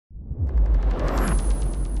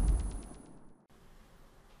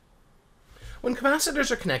When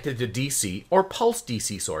capacitors are connected to DC or pulse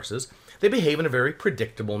DC sources, they behave in a very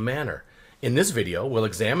predictable manner. In this video, we'll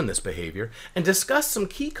examine this behavior and discuss some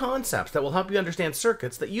key concepts that will help you understand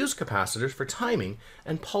circuits that use capacitors for timing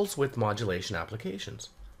and pulse width modulation applications.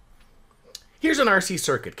 Here's an RC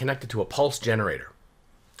circuit connected to a pulse generator.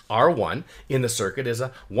 R1 in the circuit is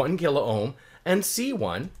a 1 kilo ohm and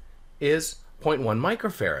C1 is 0.1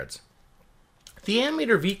 microfarads. The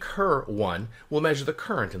ammeter VCUR1 will measure the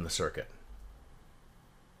current in the circuit.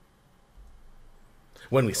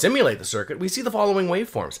 When we simulate the circuit, we see the following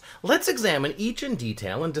waveforms. Let's examine each in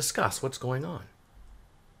detail and discuss what's going on.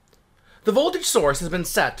 The voltage source has been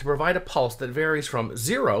set to provide a pulse that varies from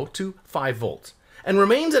 0 to 5 volts and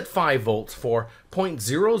remains at 5 volts for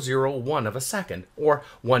 0.001 of a second, or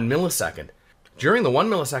 1 millisecond. During the 1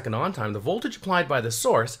 millisecond on time, the voltage applied by the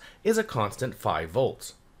source is a constant 5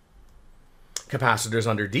 volts. Capacitors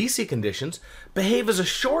under DC conditions behave as a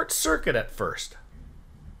short circuit at first.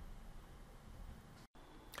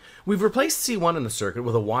 We've replaced C1 in the circuit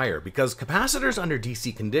with a wire because capacitors under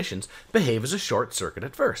DC conditions behave as a short circuit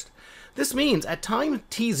at first. This means at time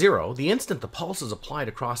t0, the instant the pulse is applied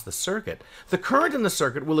across the circuit, the current in the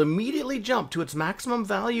circuit will immediately jump to its maximum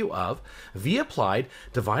value of V applied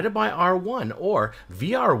divided by R1, or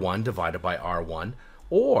VR1 divided by R1,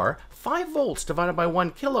 or 5 volts divided by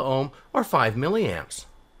 1 kilo ohm, or 5 milliamps.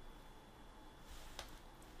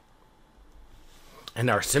 And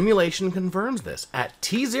our simulation confirms this. At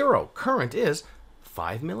T0, current is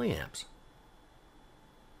 5 milliamps.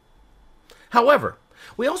 However,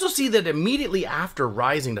 we also see that immediately after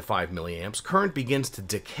rising to 5 milliamps, current begins to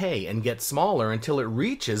decay and get smaller until it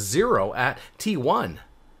reaches 0 at T1.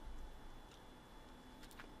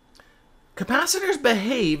 Capacitors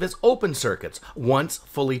behave as open circuits once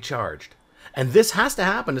fully charged. And this has to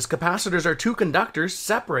happen as capacitors are two conductors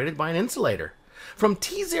separated by an insulator. From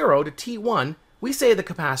T0 to T1, we say the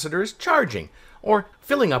capacitor is charging, or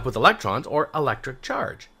filling up with electrons, or electric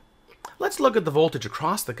charge. Let's look at the voltage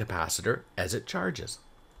across the capacitor as it charges.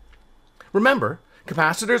 Remember,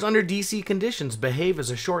 capacitors under DC conditions behave as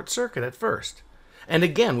a short circuit at first. And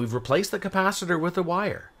again, we've replaced the capacitor with a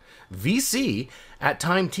wire. VC at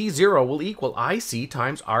time T0 will equal IC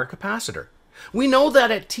times our capacitor. We know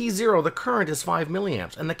that at T0 the current is 5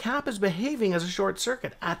 milliamps, and the cap is behaving as a short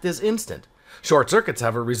circuit at this instant. Short circuits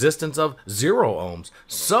have a resistance of 0 ohms,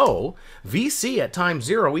 so VC at time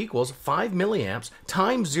 0 equals 5 milliamps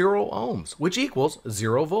times 0 ohms, which equals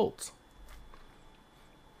 0 volts.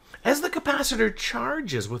 As the capacitor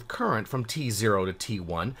charges with current from T0 to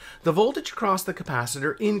T1, the voltage across the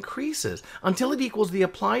capacitor increases until it equals the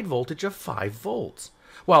applied voltage of 5 volts.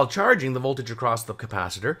 While charging, the voltage across the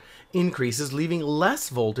capacitor increases, leaving less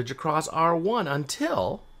voltage across R1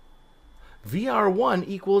 until VR1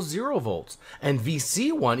 equals 0 volts, and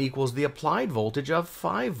VC1 equals the applied voltage of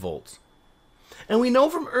 5 volts. And we know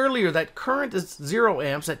from earlier that current is 0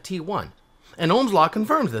 amps at T1. And Ohm's law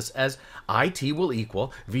confirms this, as IT will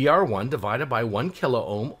equal VR1 divided by 1 kilo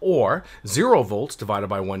ohm, or 0 volts divided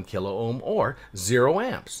by 1 kilo ohm, or 0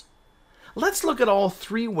 amps. Let's look at all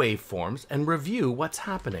three waveforms and review what's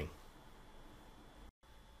happening.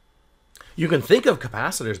 You can think of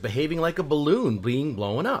capacitors behaving like a balloon being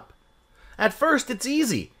blown up. At first, it's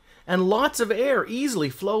easy, and lots of air easily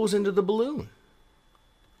flows into the balloon.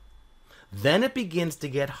 Then it begins to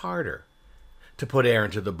get harder to put air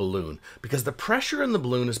into the balloon because the pressure in the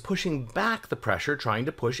balloon is pushing back the pressure trying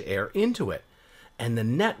to push air into it. And the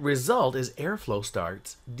net result is airflow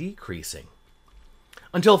starts decreasing.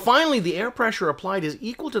 Until finally the air pressure applied is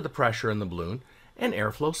equal to the pressure in the balloon and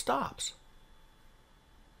airflow stops.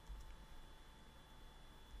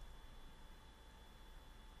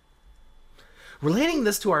 Relating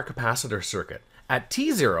this to our capacitor circuit, at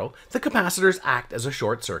T0, the capacitors act as a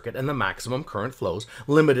short circuit and the maximum current flows,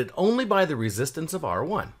 limited only by the resistance of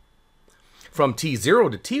R1. From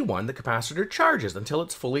T0 to T1, the capacitor charges until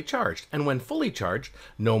it's fully charged, and when fully charged,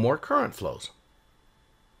 no more current flows.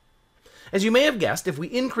 As you may have guessed, if we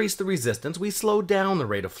increase the resistance, we slow down the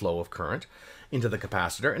rate of flow of current into the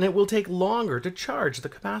capacitor, and it will take longer to charge the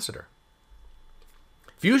capacitor.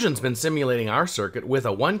 Fusion's been simulating our circuit with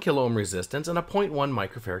a 1 kilo ohm resistance and a 0.1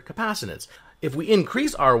 microfarad capacitance. If we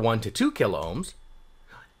increase R1 to 2 kilo ohms,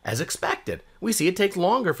 as expected, we see it takes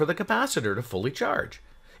longer for the capacitor to fully charge.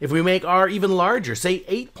 If we make R even larger, say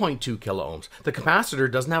 8.2 kilo ohms, the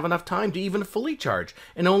capacitor doesn't have enough time to even fully charge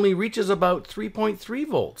and only reaches about 3.3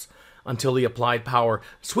 volts until the applied power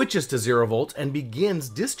switches to 0 volts and begins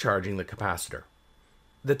discharging the capacitor.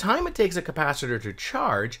 The time it takes a capacitor to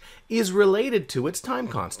charge is related to its time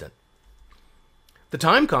constant. The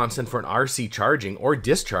time constant for an RC charging or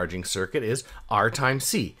discharging circuit is R times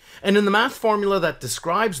C, and in the math formula that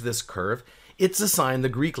describes this curve, it's assigned the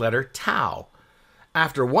Greek letter tau.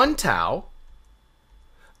 After 1 tau,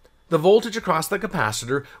 the voltage across the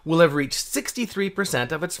capacitor will have reached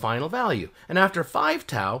 63% of its final value, and after 5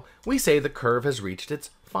 tau, we say the curve has reached its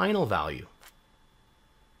final value.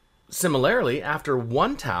 Similarly, after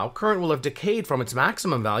 1 tau, current will have decayed from its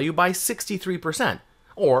maximum value by 63%.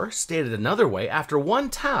 Or, stated another way, after 1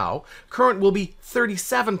 tau, current will be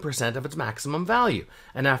 37% of its maximum value,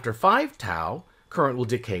 and after 5 tau, current will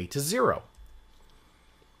decay to 0.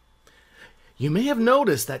 You may have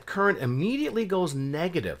noticed that current immediately goes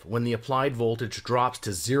negative when the applied voltage drops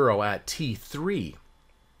to 0 at T3.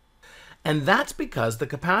 And that's because the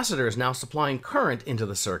capacitor is now supplying current into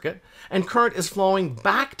the circuit, and current is flowing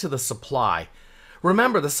back to the supply.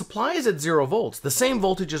 Remember, the supply is at 0 volts, the same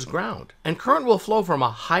voltage as ground, and current will flow from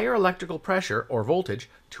a higher electrical pressure or voltage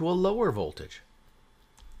to a lower voltage.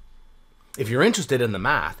 If you're interested in the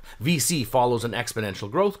math, VC follows an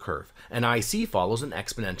exponential growth curve, and IC follows an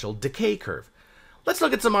exponential decay curve. Let's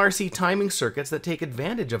look at some RC timing circuits that take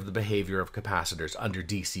advantage of the behavior of capacitors under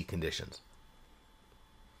DC conditions.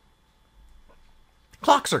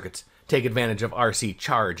 Clock circuits take advantage of RC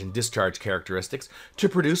charge and discharge characteristics to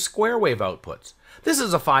produce square wave outputs. This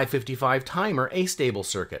is a 555 timer astable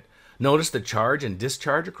circuit. Notice the charge and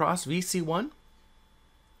discharge across VC1?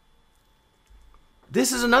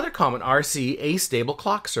 This is another common RC astable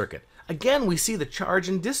clock circuit. Again, we see the charge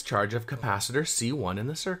and discharge of capacitor C1 in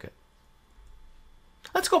the circuit.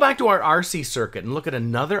 Let's go back to our RC circuit and look at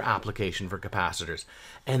another application for capacitors,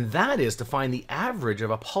 and that is to find the average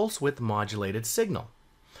of a pulse width modulated signal.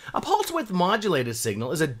 A pulse width modulated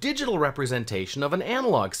signal is a digital representation of an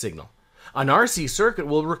analog signal. An RC circuit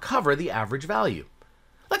will recover the average value.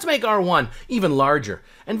 Let's make R1 even larger,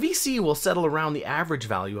 and VC will settle around the average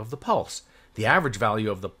value of the pulse. The average value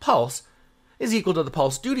of the pulse is equal to the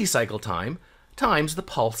pulse duty cycle time times the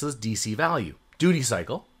pulse's DC value. Duty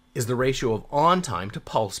cycle is the ratio of on time to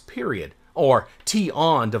pulse period, or T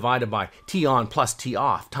on divided by T on plus T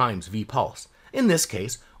off times V pulse. In this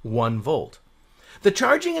case, 1 volt. The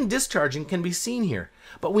charging and discharging can be seen here,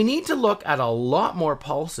 but we need to look at a lot more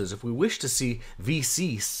pulses if we wish to see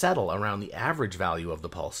VC settle around the average value of the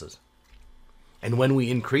pulses. And when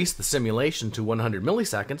we increase the simulation to 100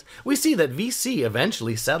 milliseconds, we see that VC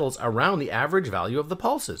eventually settles around the average value of the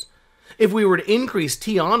pulses. If we were to increase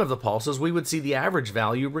T on of the pulses, we would see the average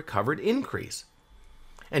value recovered increase.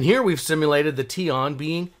 And here we've simulated the T on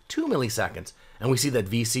being 2 milliseconds, and we see that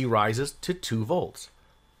VC rises to 2 volts.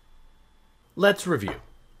 Let's review.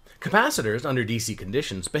 Capacitors under DC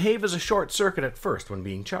conditions behave as a short circuit at first when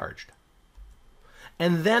being charged,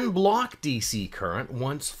 and then block DC current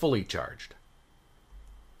once fully charged.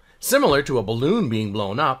 Similar to a balloon being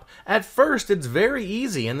blown up, at first it's very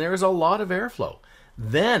easy and there is a lot of airflow.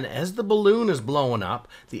 Then, as the balloon is blowing up,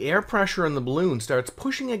 the air pressure in the balloon starts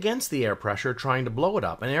pushing against the air pressure trying to blow it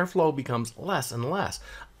up, and airflow becomes less and less,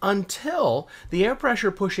 until the air pressure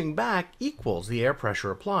pushing back equals the air pressure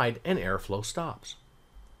applied and airflow stops.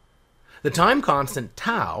 The time constant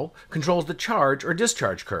tau controls the charge or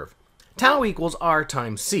discharge curve. Tau equals R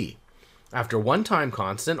times C. After 1 time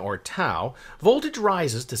constant, or tau, voltage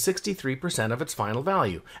rises to 63% of its final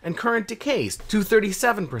value, and current decays to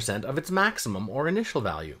 37% of its maximum or initial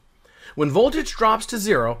value. When voltage drops to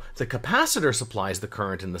 0, the capacitor supplies the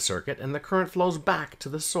current in the circuit, and the current flows back to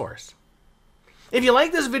the source. If you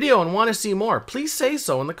like this video and want to see more, please say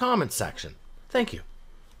so in the comments section. Thank you.